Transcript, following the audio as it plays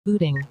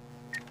Booting.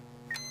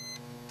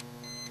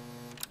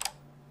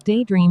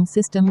 Daydream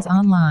Systems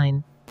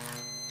Online.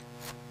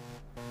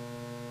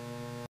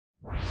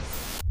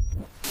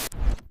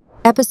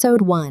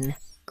 Episode 1.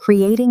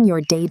 Creating your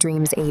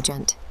Daydreams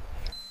Agent.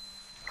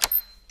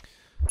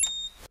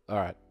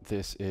 Alright,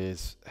 this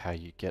is how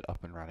you get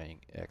up and running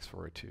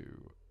x402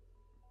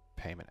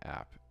 payment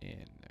app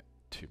in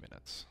 2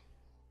 minutes.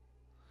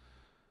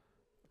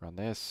 Run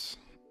this,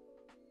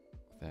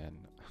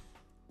 then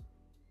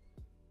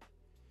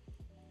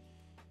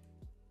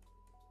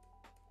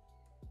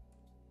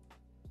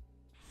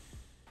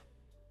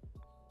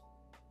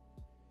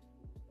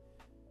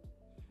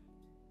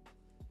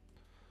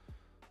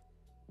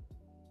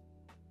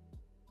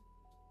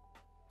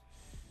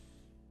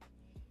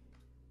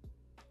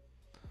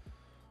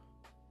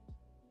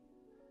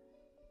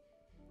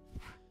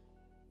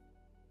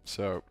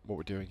so what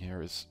we're doing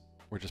here is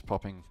we're just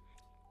popping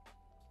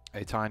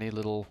a tiny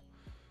little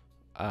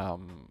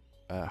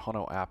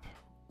Hono app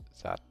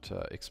that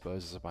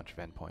exposes a bunch of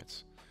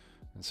endpoints.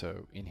 And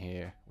so in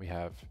here we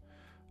have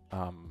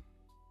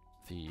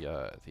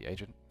the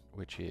agent,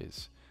 which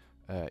is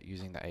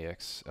using the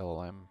AX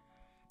LLM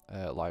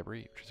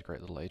library, which is a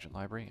great little agent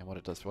library. And what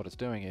it's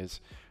doing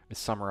is it's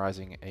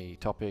summarizing a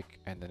topic,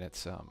 and then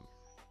it's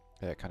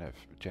kind of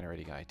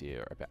generating an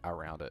idea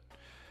around it.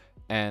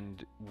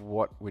 And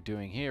what we're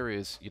doing here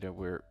is,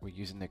 we're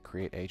using the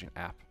Create Agent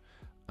app,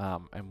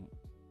 and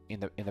in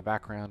the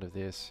background of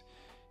this,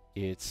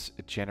 it's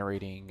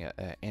generating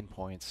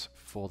endpoints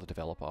for the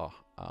developer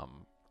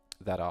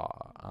that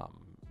are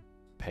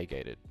pay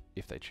gated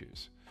if they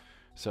choose.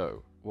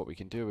 So what we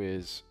can do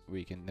is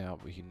we can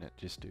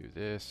just do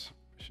this,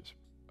 which is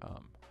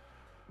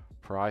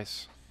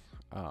price,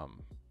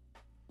 and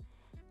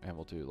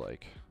we'll do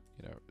like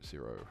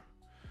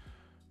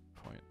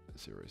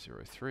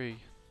 0.003.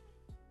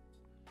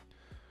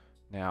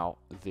 Now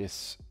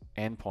this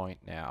endpoint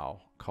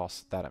now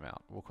costs that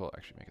amount. We'll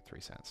actually make it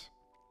 3 cents.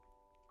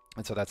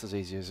 And so that's as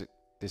easy as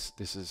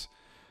this is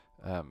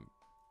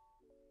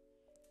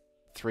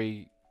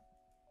 3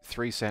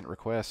 cent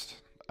request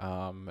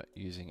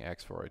using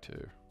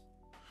x402.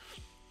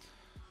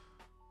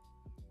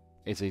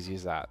 It's easy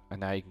as that. And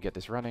now you can get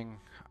this running.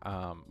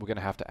 We're going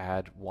to have to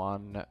add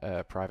one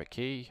private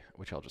key,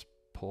 which I'll just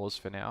pause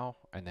for now,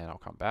 and then I'll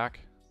come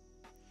back.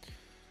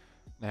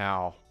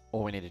 Now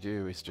all we need to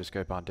do is just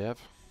go barn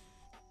dev,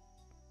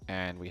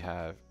 and we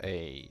have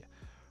a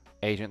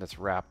agent that's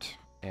wrapped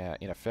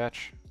in a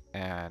fetch,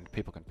 and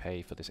people can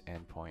pay for this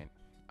endpoint,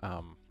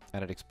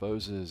 and it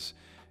exposes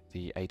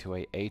the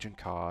A2A agent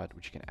card,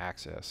 which you can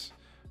access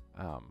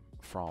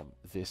from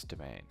this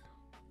domain.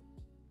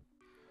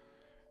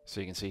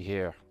 So you can see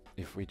here,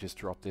 if we just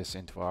drop this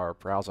into our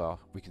browser,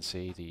 we can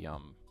see the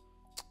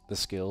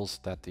skills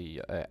that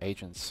the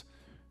agents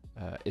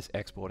is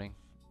exporting,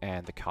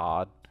 and the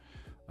card,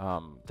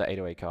 the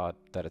A2A card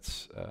that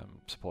it's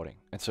supporting.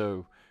 And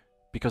so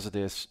because of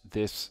this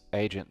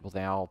agent will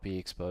now be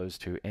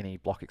exposed to any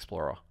block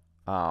explorer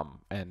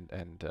and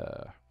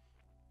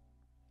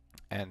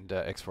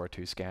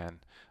x402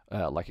 scan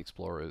like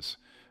explorers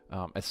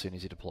as soon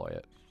as you deploy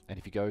it. And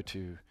if you go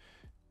to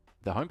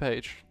the home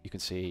page, you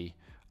can see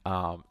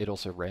it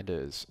also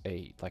renders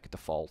a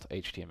default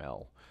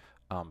HTML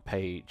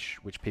page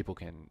which people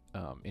can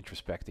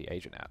introspect the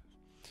agent at.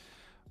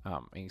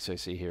 And you can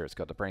see here it's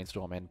got the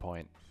brainstorm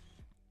endpoint,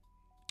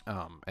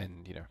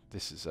 and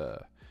this is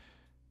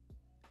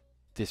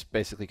this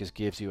basically just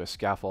gives you a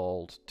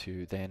scaffold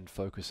to then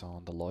focus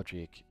on the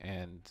logic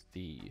and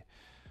the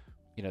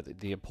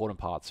important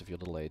parts of your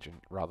little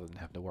agent, rather than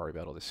having to worry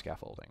about all this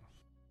scaffolding.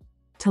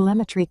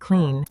 Telemetry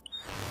clean.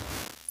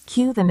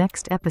 Cue the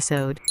next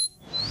episode.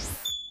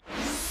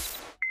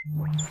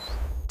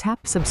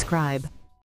 Tap subscribe.